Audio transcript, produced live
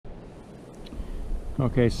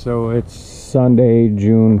Okay, so it's Sunday,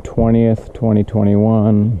 June 20th,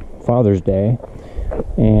 2021, Father's Day,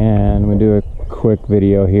 and I'm going to do a quick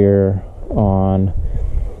video here on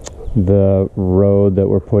the road that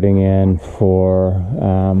we're putting in for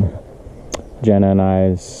Jenna and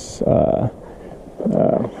I's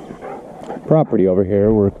property over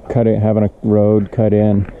here. We're having a road cut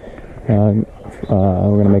in. We're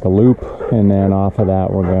going to make a loop, and then off of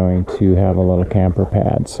that we're going to have a little camper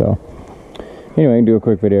pad. So anyway, I can do a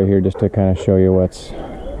quick video here just to kind of show you what's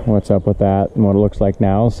up with that and what it looks like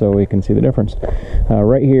now, so we can see the difference.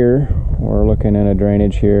 Right here, we're looking at a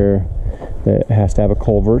drainage here that has to have a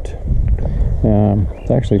culvert.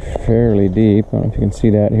 It's actually fairly deep. I don't know if you can see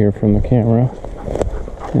that here from the camera.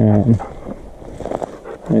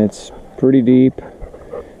 It's pretty deep,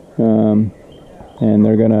 and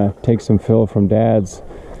they're gonna take some fill from Dad's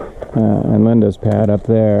and Linda's pad up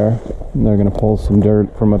there. And they're gonna pull some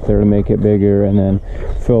dirt from up there to make it bigger, and then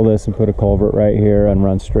fill this and put a culvert right here and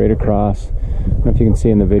run straight across. I don't know if you can see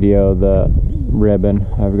in the video the ribbon.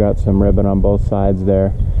 I've got some ribbon on both sides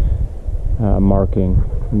there, marking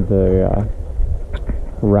the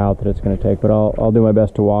route that it's going to take, but I'll do my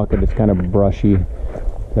best to walk it. It's kind of brushy,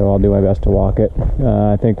 so I'll do my best to walk it.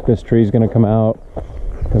 I think this tree is going to come out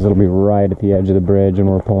because it'll be right at the edge of the bridge, and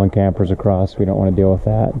we're pulling campers across. We don't want to deal with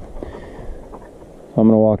that. So I'm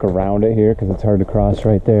going to walk around it here because it's hard to cross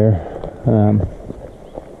right there.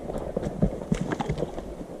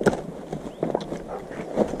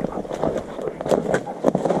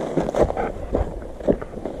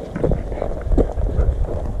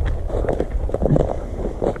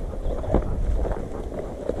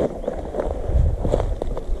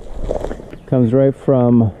 Comes right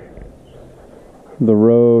from the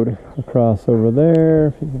road across over there,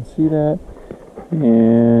 if you can see that,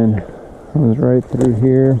 and comes right through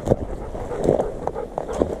here,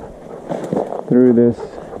 through this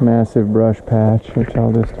massive brush patch, which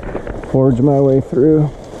I'll just forge my way through.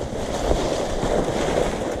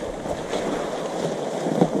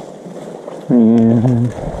 And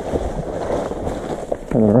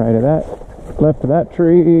to the right of that, left of that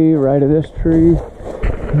tree, right of this tree.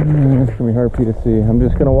 It's gonna be hard for you to see. I'm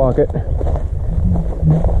just gonna walk it.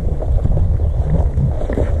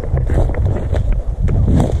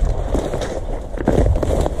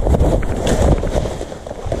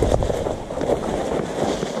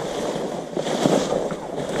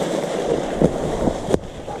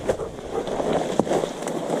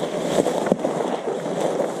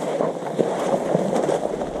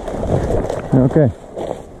 Okay.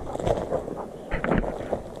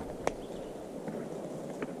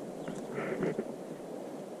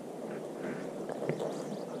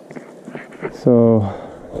 So,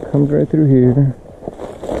 comes right through here.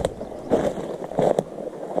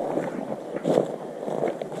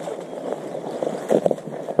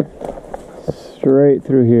 Straight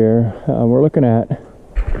through here. We're looking at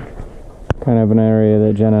kind of an area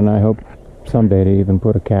that Jenna and I hope someday to even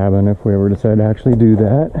put a cabin if we ever decide to actually do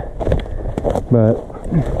that. But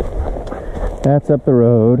that's up the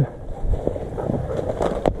road.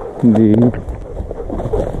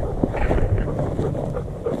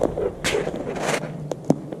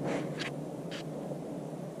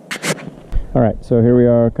 Alright, so here we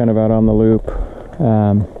are kind of out on the loop.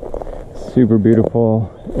 Super beautiful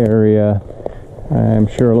area. I'm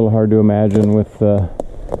sure a little hard to imagine with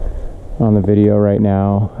on the video right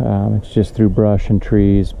now. It's just through brush and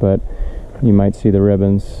trees, but you might see the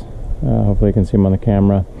ribbons. Hopefully you can see them on the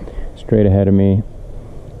camera. Straight ahead of me.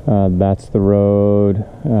 That's the road.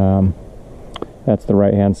 That's the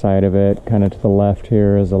right hand side of it. Kind of to the left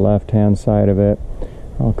here is the left hand side of it.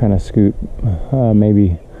 I'll kind of scoot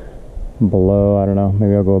maybe below, I don't know,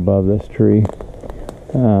 maybe I'll go above this tree,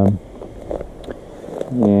 and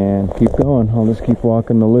keep going. I'll just keep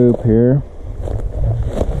walking the loop here.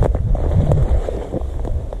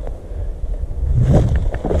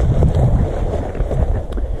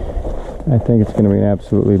 I think it's going to be an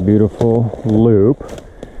absolutely beautiful loop.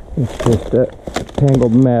 It's just a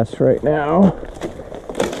tangled mess right now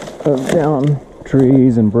of down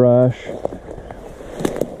trees and brush,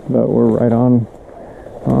 but we're right on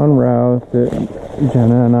route that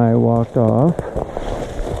Jenna and I walked off,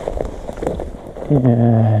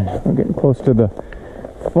 and we're getting close to the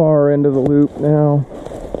far end of the loop now.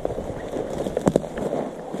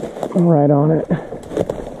 I'm right on it.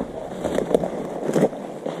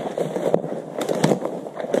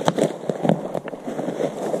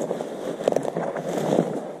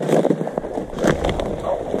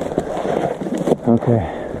 Okay,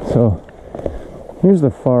 so here's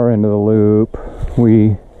the far end of the loop.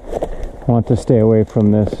 We want to stay away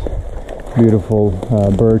from this beautiful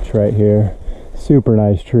birch right here. Super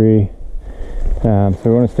nice tree. So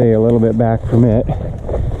we want to stay a little bit back from it,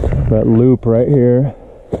 but loop right here,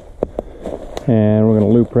 and we're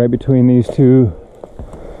going to loop right between these two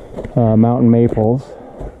mountain maples,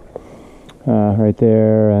 right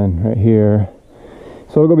there and right here.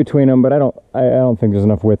 So we'll go between them, but I don't think there's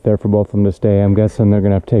enough width there for both of them to stay. I'm guessing they're going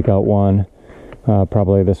to have to take out one,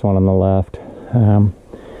 probably this one on the left.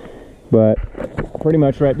 But pretty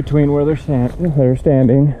much right between where they're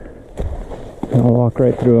standing. I'll walk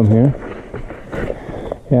right through them here.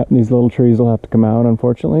 Yeah, these little trees will have to come out,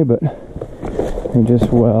 unfortunately, but they just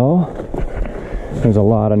well. There's a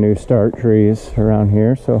lot of new start trees around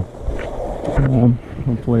here, so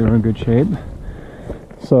hopefully we're in good shape.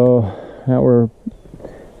 So now we're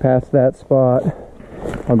past that spot.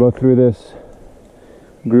 I'll go through this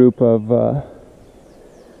group of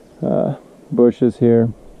bushes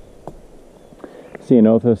here.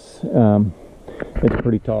 Ceanothus. It's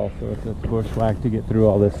pretty tall, so it's bushwhack to get through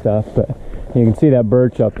all this stuff, but you can see that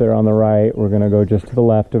birch up there on the right. We're going to go just to the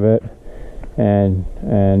left of it, and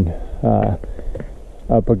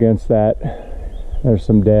up against that there's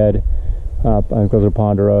some dead, I think those are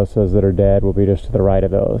ponderosas that are dead. We'll be just to the right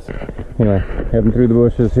of those. Anyway, heading through the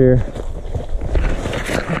bushes here.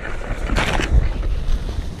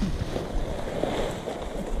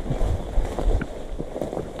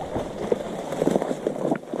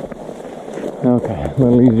 Okay, a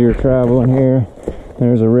little easier traveling here.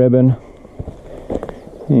 There's a ribbon,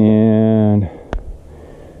 and I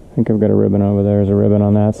think I've got a ribbon over there. There's a ribbon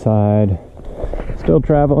on that side. Still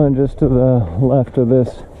traveling just to the left of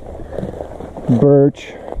this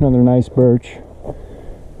birch, another nice birch.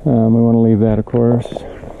 We want to leave that, of course.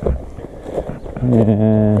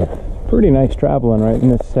 And pretty nice traveling right in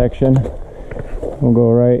this section. We'll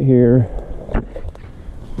go right here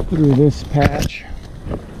through this patch.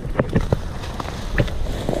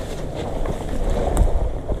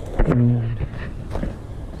 And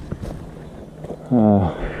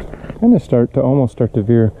kind of almost start to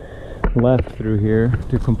veer left through here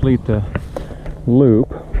to complete the loop.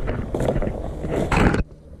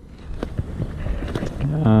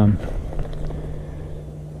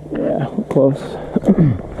 Yeah, we're close.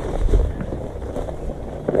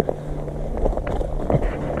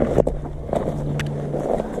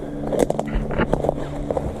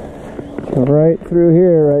 So right through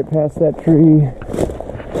here, right past that tree,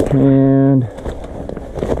 and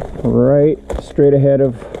right straight ahead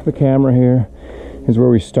of the camera here is where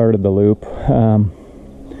we started the loop.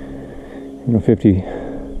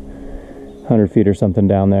 100 feet or something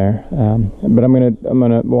down there. But I'm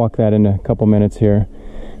gonna walk that in a couple minutes here,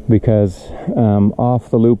 because off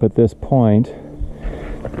the loop at this point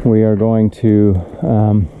we are going to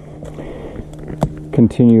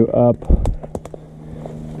continue up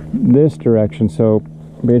this direction. So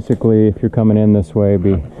basically, if you're coming in this way,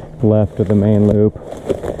 be left of the main loop,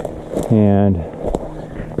 and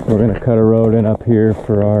we're going to cut a road in up here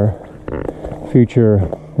for our future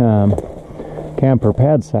camper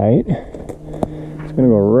pad site. It's going to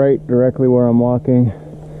go right directly where I'm walking.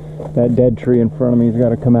 That dead tree in front of me has got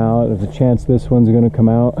to come out. There's a chance this one's going to come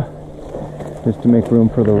out, just to make room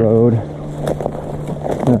for the road.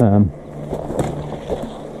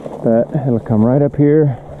 But it'll come right up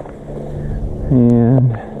here,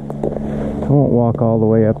 and I won't walk all the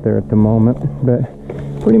way up there at the moment, but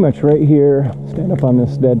pretty much right here, stand up on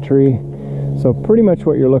this dead tree. So pretty much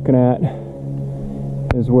what you're looking at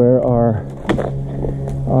is where our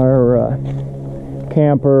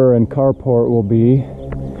camper and carport will be.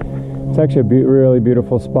 It's actually a really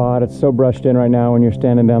beautiful spot. It's so brushed in right now. When you're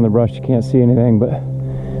standing down the brush, you can't see anything, but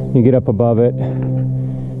you get up above it,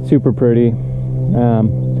 super pretty.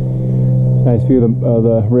 Nice view of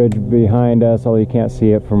the ridge behind us, although you can't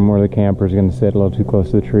see it from where the camper is going to sit, a little too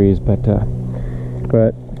close to the trees. But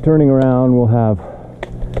turning around, we'll have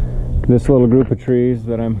this little group of trees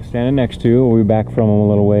that I'm standing next to. We'll be back from them a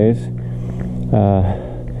little ways.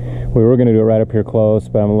 We were going to do it right up here close,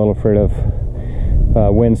 but I'm a little afraid of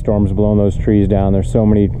windstorms blowing those trees down. There's so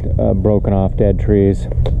many broken off dead trees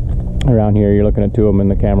around here. You're looking at two of them in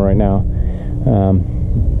the camera right now.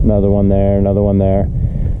 Another one there, another one there.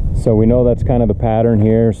 So we know that's kind of the pattern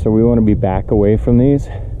here, so we want to be back away from these,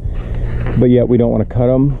 but yet we don't want to cut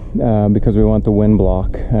them because we want the wind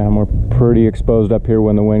block. We're pretty exposed up here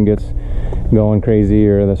when the wind gets going crazy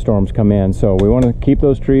or the storms come in, so we want to keep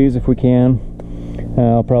those trees if we can.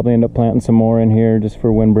 I'll probably end up planting some more in here just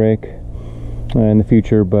for windbreak in the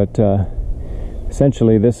future, but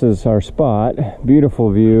essentially this is our spot.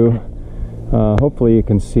 Beautiful view. Hopefully you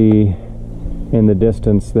can see in the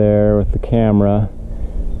distance there with the camera,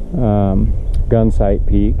 Gunsight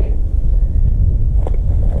Peak.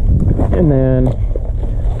 And then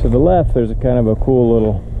to the left, there's a kind of a cool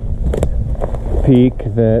little peak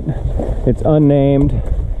that it's unnamed.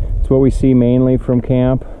 It's what we see mainly from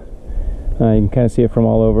camp. You can kind of see it from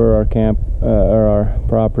all over our camp or our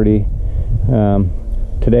property.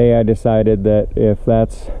 Today I decided that if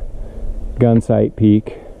that's gun sight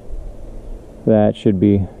peak, that should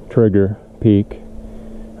be trigger peak,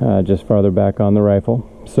 just farther back on the rifle.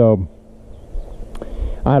 So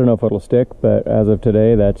I don't know if it'll stick, but as of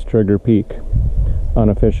today, that's trigger peak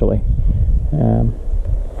unofficially.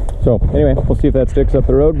 So anyway, we'll see if that sticks up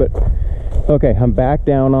the road. But okay, I'm back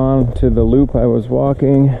down on to the loop I was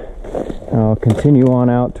walking. I'll continue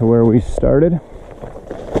on out to where we started.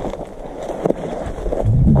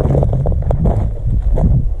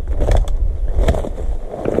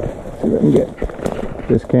 See if I can get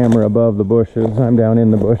this camera above the bushes. I'm down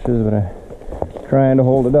in the bushes, but I'm trying to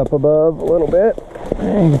hold it up above a little bit.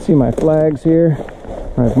 And you can see my flags here.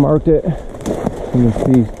 I've marked it. You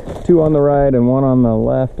can see 2 on the right and 1 on the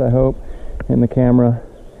left, I hope, in the camera.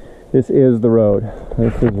 This is the road.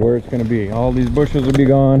 This is where it's going to be. All these bushes will be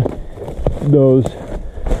gone. Those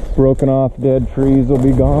broken off dead trees will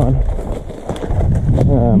be gone.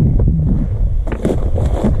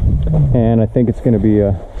 And I think it's going to be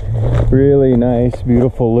a really nice,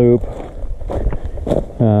 beautiful loop.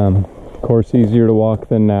 Of course, easier to walk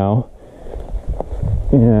than now.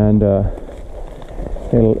 And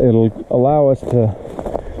it'll allow us to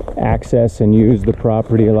access and use the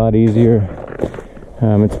property a lot easier.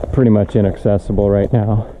 It's pretty much inaccessible right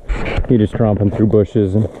now. You're just tromping through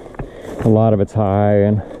bushes, and a lot of it's high,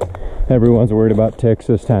 and everyone's worried about ticks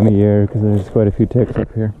this time of year because there's quite a few ticks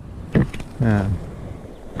up here.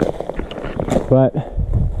 But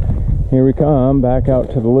here we come back out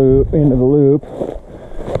to the loop, into the loop.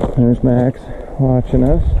 There's Max watching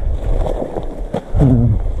us.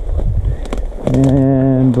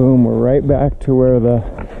 And boom, we're right back to where the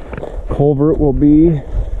culvert will be,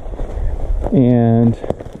 and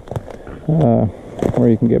where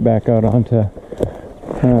you can get back out onto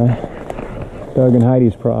Doug and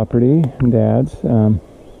Heidi's property, and Dad's.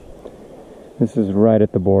 This is right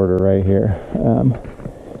at the border right here.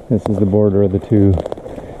 This is the border of the 2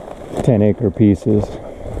 10-acre pieces.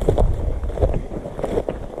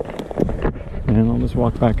 And I'll just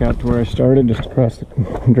walk back out to where I started, just across the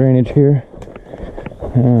drainage here.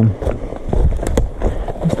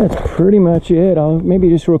 That's pretty much it. I'll maybe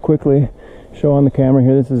just real quickly show on the camera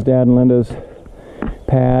here. This is Dad and Linda's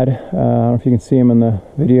pad. I don't know if you can see them in the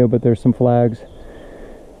video, but there's some flags.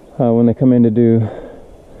 When they come in to do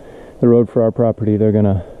the road for our property, they're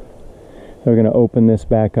gonna open this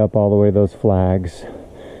back up all the way, those flags,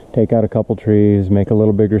 take out a couple trees, make a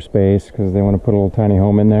little bigger space because they want to put a little tiny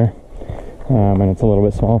home in there. And it's a little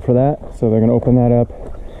bit small for that, so they're going to open that up,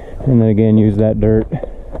 and then again use that dirt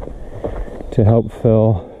to help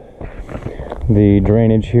fill the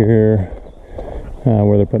drainage here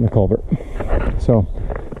where they're putting the culvert. So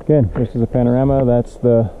again, this is a panorama. That's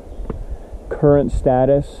the current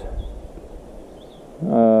status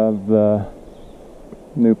of the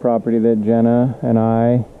new property that Jenna and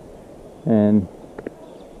I and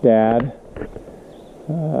Dad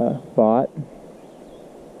bought.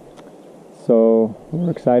 So we're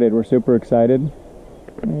excited. We're super excited,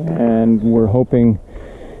 and we're hoping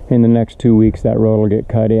in the next 2 weeks that road will get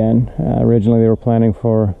cut in. Originally they were planning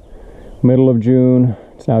for middle of June.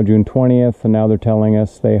 It's now June 20th, and now they're telling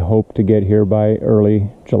us they hope to get here by early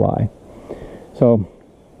July. So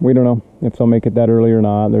we don't know if they'll make it that early or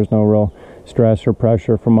not. There's no real stress or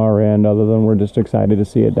pressure from our end, other than we're just excited to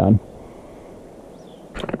see it done.